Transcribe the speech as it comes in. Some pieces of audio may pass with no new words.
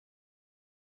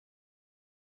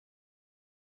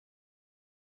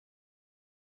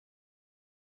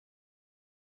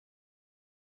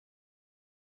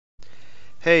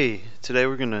Hey, today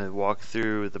we're going to walk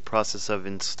through the process of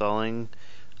installing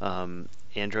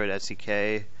Android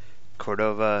SDK,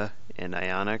 Cordova, and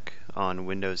Ionic on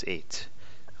Windows 8.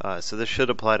 So this should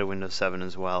apply to Windows 7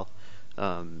 as well.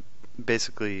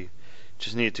 Basically,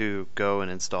 just need to go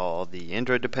and install all the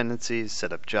Android dependencies,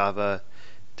 set up Java,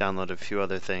 download a few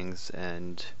other things,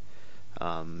 and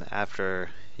after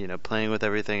playing with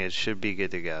everything, it should be good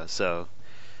to go. So,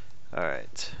 all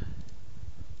right.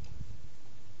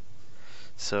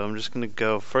 So I'm just going to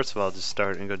go, first of all, just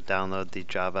start and go download the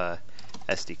Java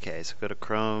SDK. So go to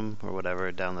Chrome or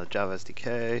whatever, download Java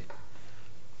SDK.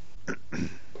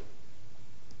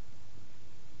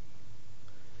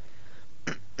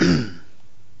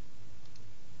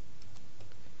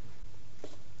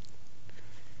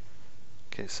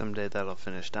 Okay, someday that'll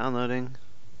finish downloading.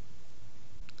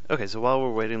 Okay, so while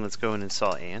we're waiting, let's go and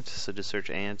install Ant. So just search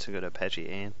Ant and go to Apache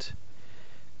Ant.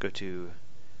 Go to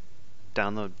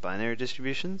download binary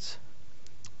distributions.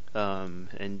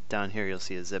 And down here you'll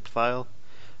see a zip file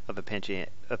of Apache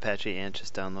Ant.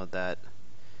 Just download that.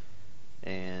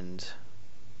 And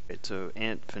so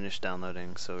Ant finished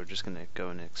downloading, so we're just going to go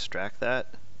and extract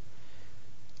that.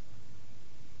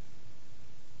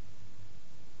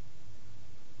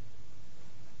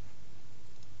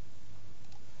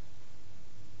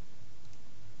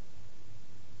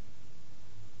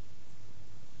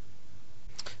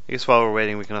 I guess while we're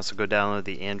waiting, we can also go download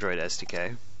the Android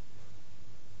SDK.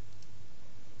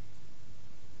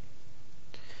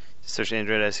 Search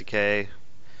Android SDK,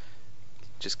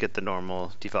 just get the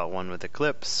normal default one with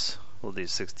Eclipse. We'll do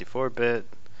 64-bit.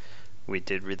 We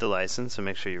did read the license, so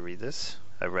make sure you read this.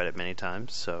 I've read it many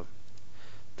times, so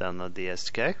download the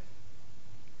SDK.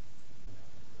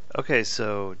 Okay,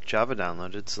 so Java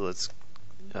downloaded, so let's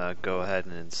go ahead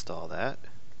and install that.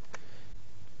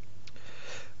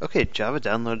 Okay, Java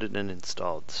downloaded and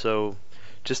installed. So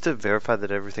just to verify that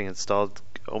everything installed,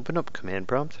 open up Command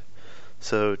Prompt.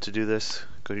 So to do this,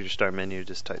 go to your Start menu,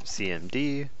 just type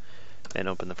CMD, and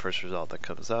open the first result that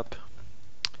comes up.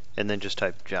 And then just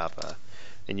type Java.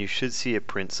 And you should see it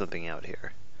print something out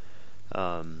here.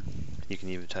 You can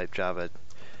even type Java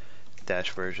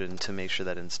dash version to make sure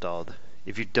that installed.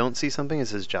 If you don't see something, it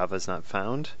says Java is not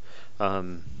found.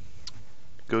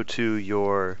 Go to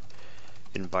your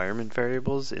environment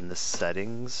variables in the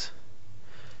settings,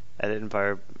 edit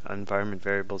environment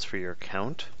variables for your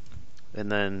account, and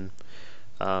then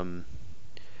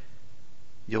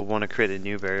you'll want to create a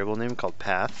new variable name called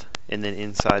path, and then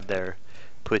inside there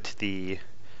put the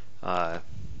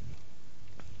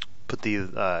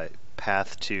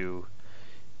path to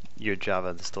your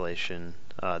Java installation,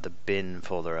 the bin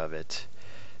folder of it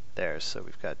there. So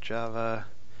we've got Java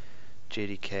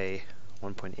JDK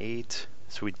 1.8.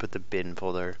 So we'd put the bin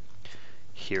folder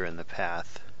here in the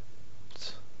path.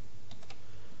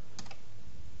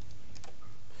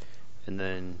 And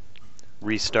then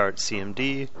restart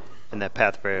CMD, and that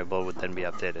path variable would then be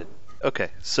updated.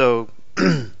 Okay, so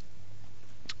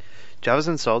Java's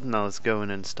installed. Now let's go and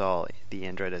install the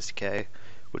Android SDK,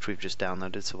 which we've just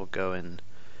downloaded. So we'll go and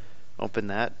open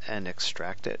that and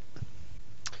extract it.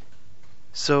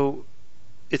 So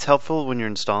it's helpful when you're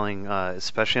installing,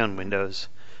 especially on Windows,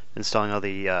 installing all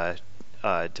the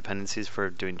dependencies for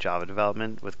doing Java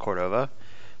development with Cordova.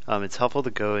 It's helpful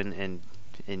to go in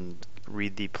and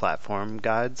read the platform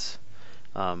guides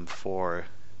for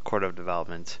Cordova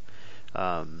development.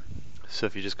 So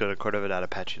if you just go to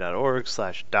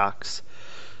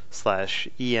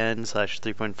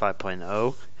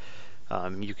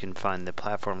cordova.apache.org/docs/en/3.5.0, you can find the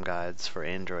platform guides for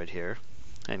Android here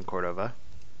and Cordova.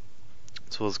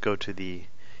 So let's go to the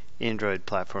Android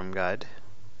platform guide.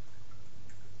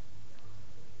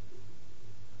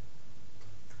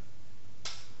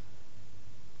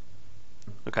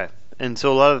 Okay, and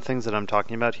so a lot of the things that I'm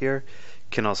talking about here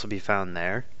can also be found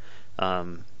there,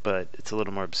 but it's a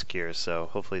little more obscure, so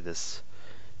hopefully this,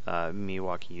 me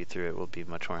walking you through it will be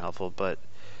much more helpful. But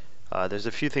there's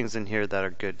a few things in here that are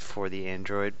good for the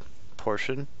Android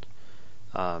portion.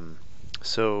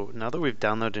 So now that we've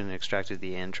downloaded and extracted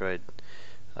the Android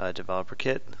developer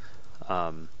kit,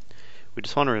 we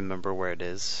just want to remember where it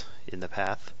is in the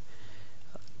path,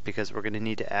 because we're going to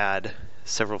need to add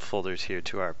several folders here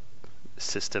to our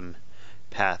system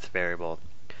path variable.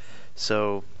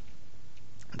 So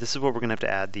this is where we're going to have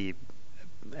to add the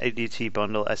ADT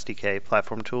bundle SDK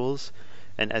platform tools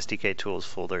and SDK tools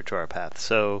folder to our path.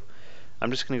 So I'm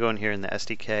just going to go in here in the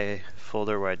SDK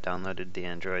folder where I downloaded the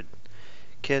Android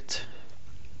kit.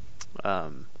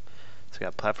 So I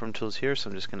got platform tools here, so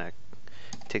I'm just going to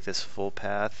take this full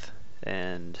path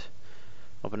and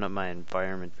open up my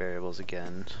environment variables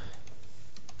again.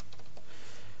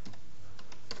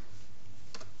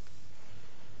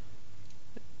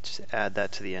 just add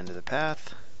that to the end of the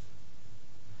path.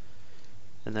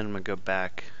 And then I'm going to go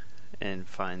back and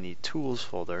find the tools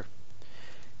folder.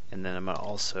 And then I'm going to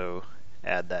also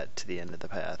add that to the end of the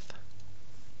path.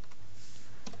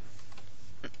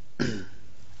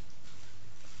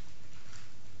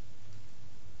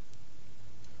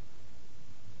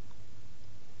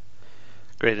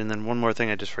 Great, and then one more thing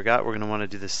I just forgot. We're going to want to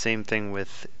do the same thing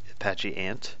with Apache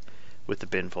Ant with the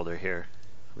bin folder here.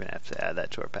 We're going to have to add that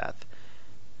to our path.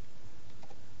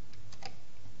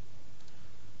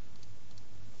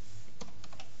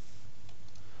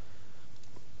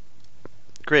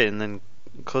 Great, and then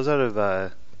close out of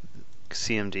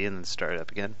CMD and then start it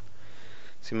up again.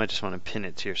 So you might just want to pin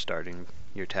it to your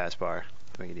taskbar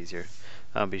to make it easier.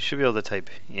 But you should be able to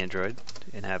type Android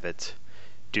and have it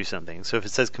do something. So if it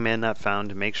says command not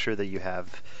found, make sure that you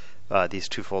have these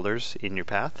two folders in your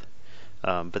path.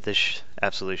 But this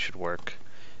absolutely should work.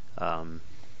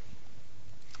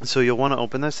 So you'll want to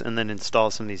open this and then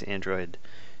install some of these Android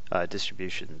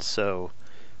distributions. So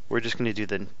we're just going to do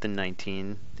the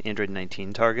Android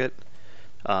 19 target,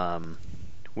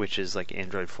 which is like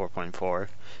Android 4.4. So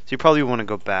you probably want to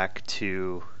go back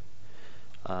to,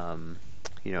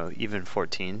 even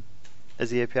 14 as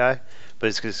the API, but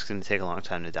it's just going to take a long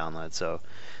time to download. So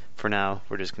for now,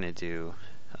 we're just going to do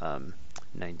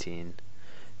 19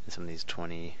 and some of these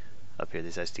 20 up here,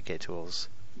 these SDK tools.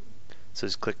 So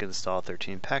just click install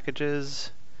 13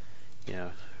 packages.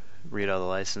 Read all the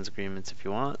license agreements if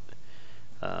you want,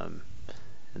 and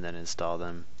then install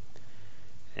them.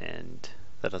 And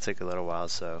that'll take a little while.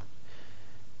 So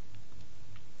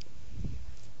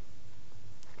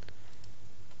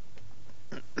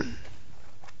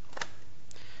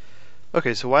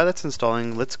okay, so while that's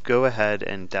installing, let's go ahead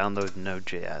and download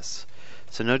Node.js.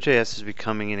 So Node.js is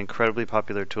becoming an incredibly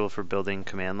popular tool for building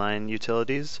command line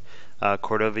utilities.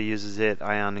 Cordova uses it,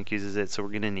 Ionic uses it, so we're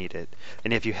going to need it.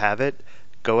 And if you have it,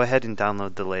 go ahead and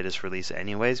download the latest release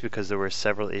anyways, because there were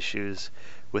several issues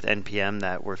with NPM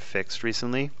that were fixed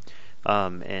recently.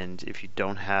 And if you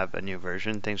don't have a new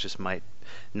version, things just might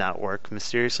not work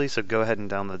mysteriously. So go ahead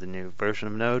and download the new version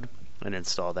of Node and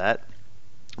install that.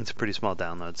 It's a pretty small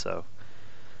download, so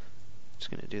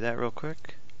just going to do that real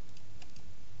quick.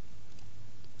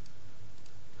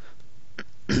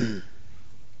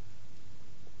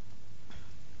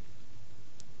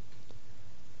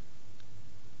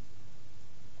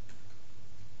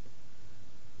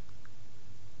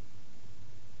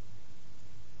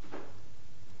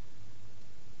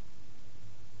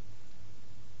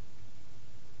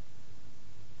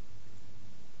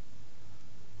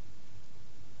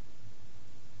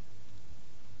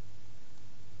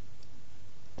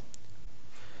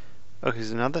 Okay,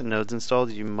 so now that Node's installed,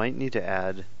 you might need to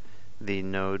add the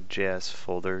Node.js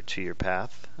folder to your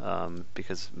path,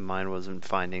 because mine wasn't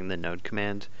finding the Node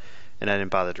command, and I didn't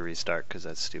bother to restart because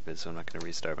that's stupid, so I'm not going to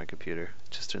restart my computer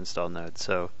just to install Node.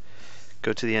 So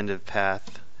go to the end of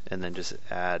path and then just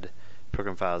add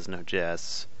program files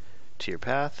Node.js to your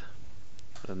path,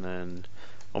 and then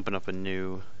open up a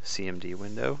new CMD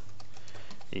window.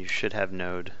 You should have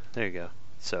Node. There you go.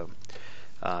 So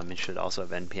it should also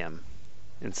have npm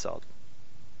installed.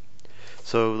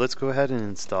 So let's go ahead and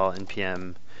install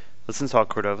npm. Let's install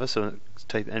Cordova. So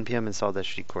type npm install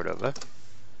 -g Cordova,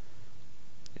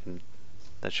 and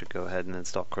that should go ahead and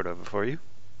install Cordova for you.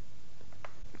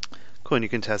 Cool, and you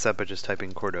can test that by just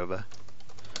typing Cordova,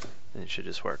 and it should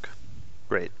just work.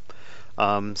 Great.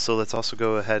 So let's also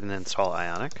go ahead and install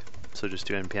Ionic. So just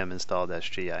do npm install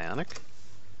 -g Ionic.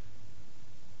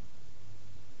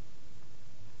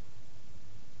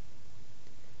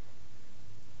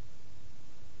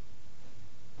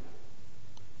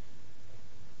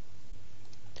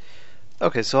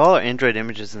 Okay, so all our Android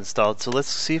images installed, so let's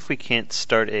see if we can't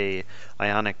start a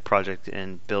Ionic project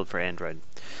and build for Android.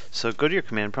 So go to your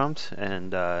command prompt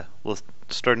and we'll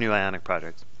start a new Ionic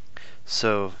project.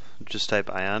 So just type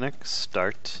Ionic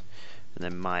start and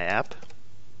then my app.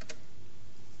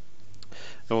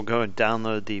 And we'll go and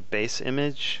download the base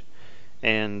image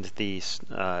and the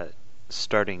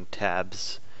starting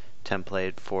tabs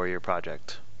template for your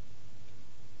project.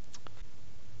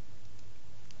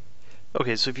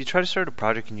 Okay, so if you try to start a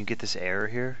project and you get this error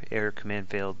here, error command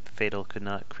failed, fatal, could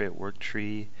not create work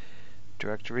tree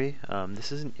directory.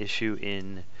 This is an issue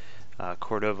in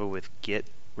Cordova with Git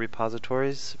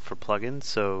repositories for plugins.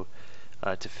 So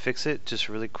to fix it, just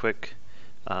really quick,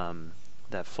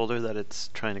 that folder that it's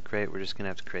trying to create, we're just going to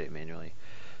have to create it manually.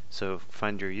 So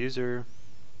find your user.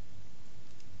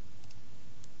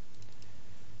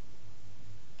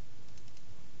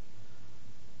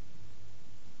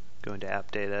 Go into app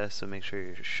data, so make sure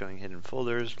you're showing hidden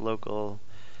folders, local,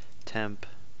 temp,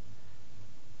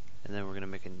 And then we're going to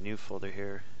make a new folder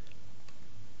here.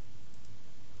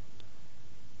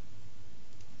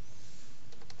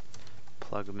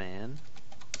 Plugman. And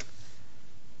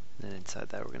then inside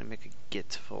that we're going to make a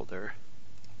git folder.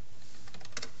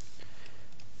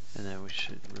 And then we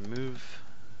should remove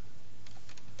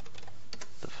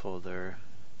the folder.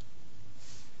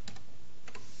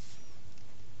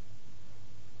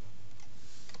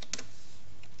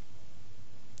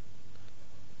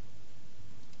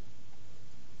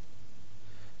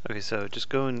 Okay, so just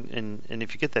go and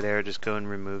if you get that error, just go and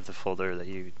remove the folder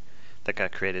that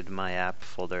got created, my app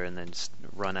folder, and then just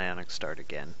run Ionic start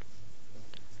again.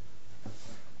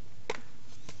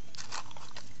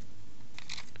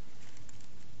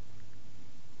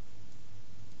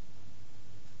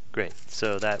 Great,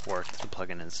 so that worked, the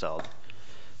plugin installed.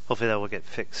 Hopefully that will get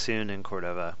fixed soon in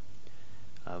Cordova.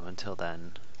 Until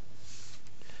then,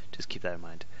 just keep that in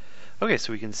mind. Okay,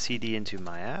 so we can cd into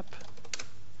my app.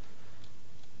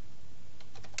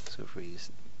 So if we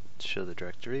show the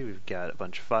directory, we've got a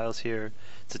bunch of files here.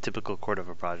 It's a typical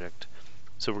Cordova project.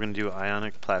 So we're going to do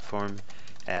Ionic platform,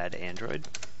 add Android.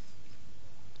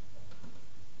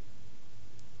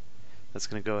 That's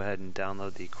going to go ahead and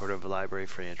download the Cordova library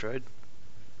for Android.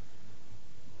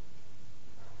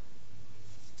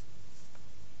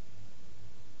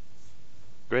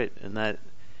 Great, and that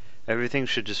everything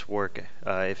should just work.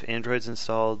 If Android's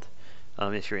installed,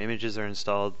 if your images are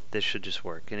installed, this should just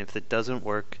work. And if it doesn't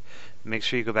work, make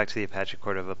sure you go back to the Apache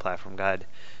Cordova platform guide.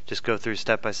 Just go through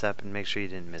step by step and make sure you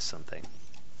didn't miss something.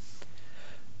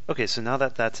 Okay, so now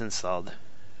that that's installed,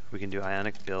 we can do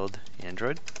Ionic build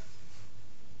Android.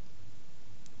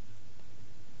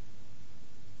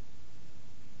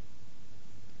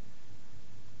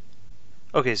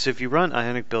 Okay, so if you run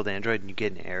Ionic build Android and you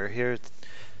get an error here,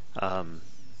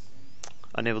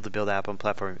 unable to build app on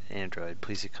platform Android,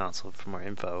 please see console for more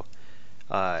info.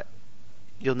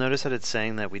 You'll notice that it's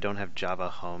saying that we don't have Java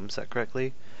home set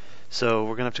correctly. So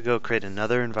we're going to have to go create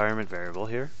another environment variable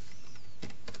here.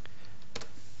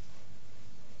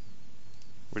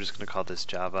 We're just going to call this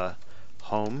Java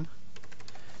home.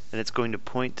 And it's going to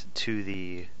point to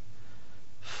the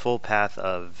full path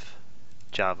of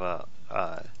Java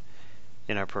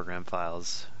in our program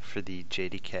files for the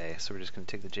JDK. So we're just going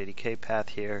to take the JDK path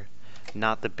here,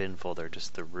 not the bin folder,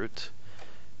 just the root.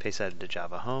 Paste that into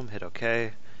Java home, hit OK. We're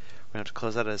going to have to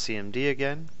close out of CMD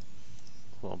again.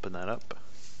 We'll open that up.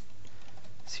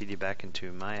 CD back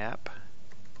into my app.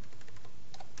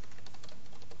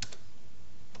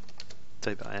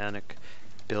 Type Ionic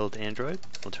build Android.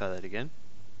 We'll try that again.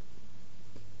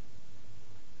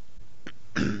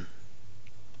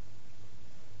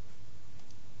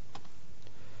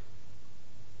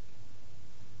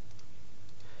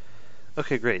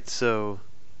 Okay, great. So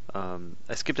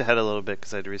I skipped ahead a little bit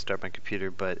because I had to restart my computer,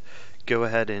 but go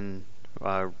ahead and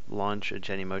launch a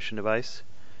Genymotion device.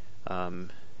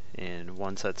 And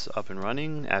once that's up and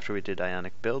running, after we did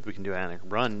Ionic build, we can do Ionic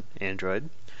run Android,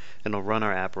 and it'll run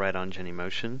our app right on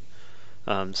Genymotion.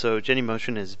 So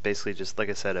Genymotion is basically just, like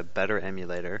I said, a better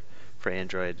emulator for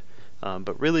Android.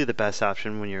 But really the best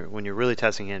option when you're really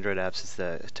testing Android apps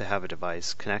is to have a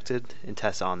device connected and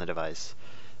test on the device.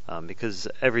 Because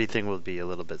everything will be a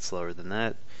little bit slower than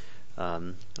that.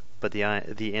 But the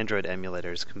Android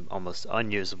emulator is almost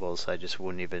unusable, so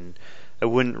I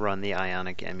wouldn't run the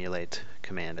Ionic emulate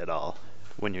command at all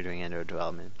when you're doing Android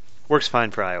development. Works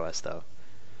fine for iOS though.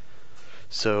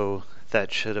 So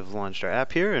that should have launched our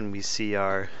app here, and we see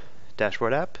our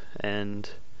dashboard app, and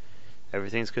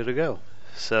everything's good to go.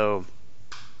 So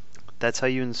that's how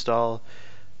you install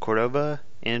Cordova,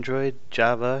 Android,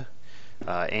 Java,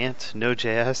 Ant,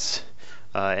 Node.js,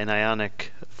 and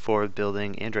Ionic for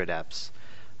building Android apps.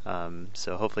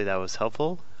 So hopefully that was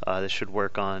helpful. This should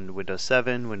work on Windows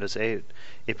 7, Windows 8,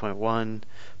 8.1,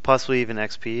 possibly even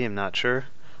XP, I'm not sure.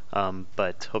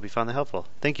 But hope you found that helpful.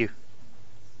 Thank you.